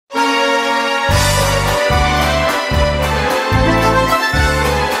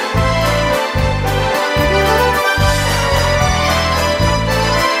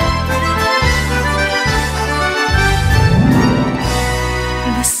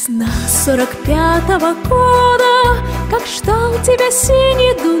Весна 45-го года, как ждал тебя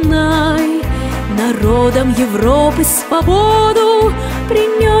синий Дунай, народам Европы свободу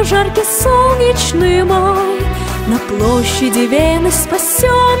принес жаркий солнечный май. На площади Вены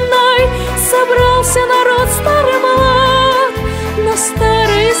спасенной собрался народ старый млад. На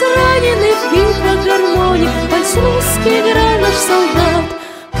старый израненный в битвах гармоне вальс русский играл наш солдат.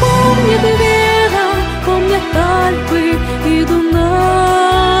 Помнит Вена, помнят Альпы и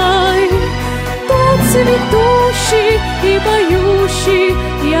Дунай, тот цветущий и поющий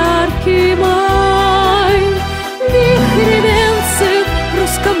яркий май. Вихрь венцев в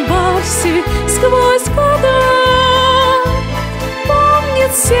русском вальсе сквозь года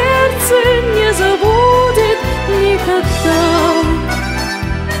помнит сердце, не забудет никогда.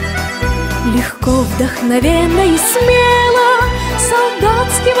 Легко, вдохновенно и смело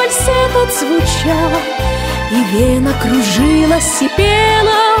солдатский вальсет отзвучал, и Вена кружилась и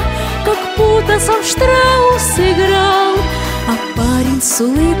пела, как будто сам Штраусс играл. А парень с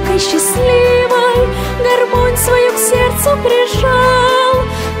улыбкой счастливой гармонь свою к сердцу прижал,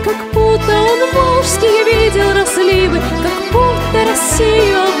 как будто он волжские видел разливы, как будто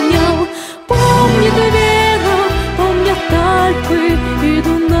Россию обнял. Помнит Вена, помнят Альпы и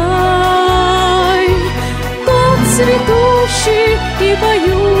Дунай, тот цветущий и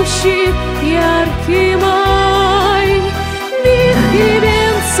поющий яркий май. Вихрь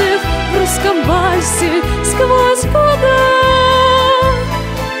венцев в русском вальсе сквозь года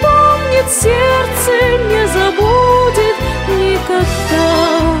помнит сердце, не забудет никогда.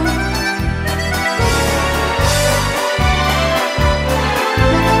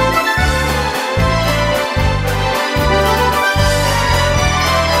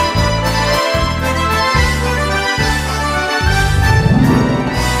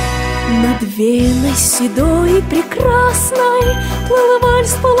 Над Веной седой и прекрасной плыл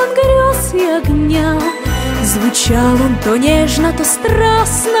вальс полон грез и огня. Звучал он то нежно, то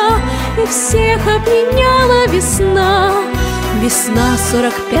страстно, и всех опьяняла весна. Весна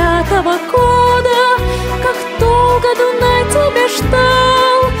 45-го года, как долго Дунай тебя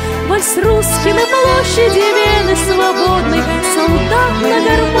ждал. Вальс русский на площади Вены свободный солдат на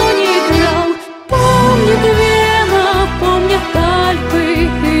гармонии играл. Помнит Вена, помнят Альпы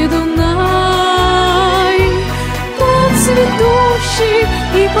и Дунай, тот цветущий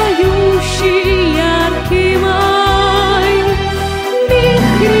и поющий яркий май.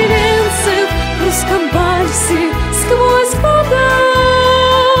 Вихрь венцев в русском вальсе сквозь года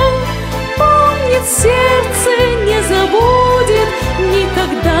помнит сердце, не забудет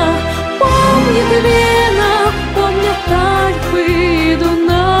никогда. Помнит Вена, помнят Альпы и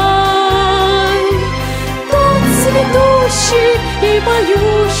Дунай, тот цветущий и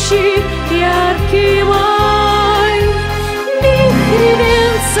поющий яркий май. Вихрь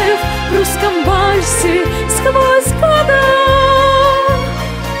венцев в русском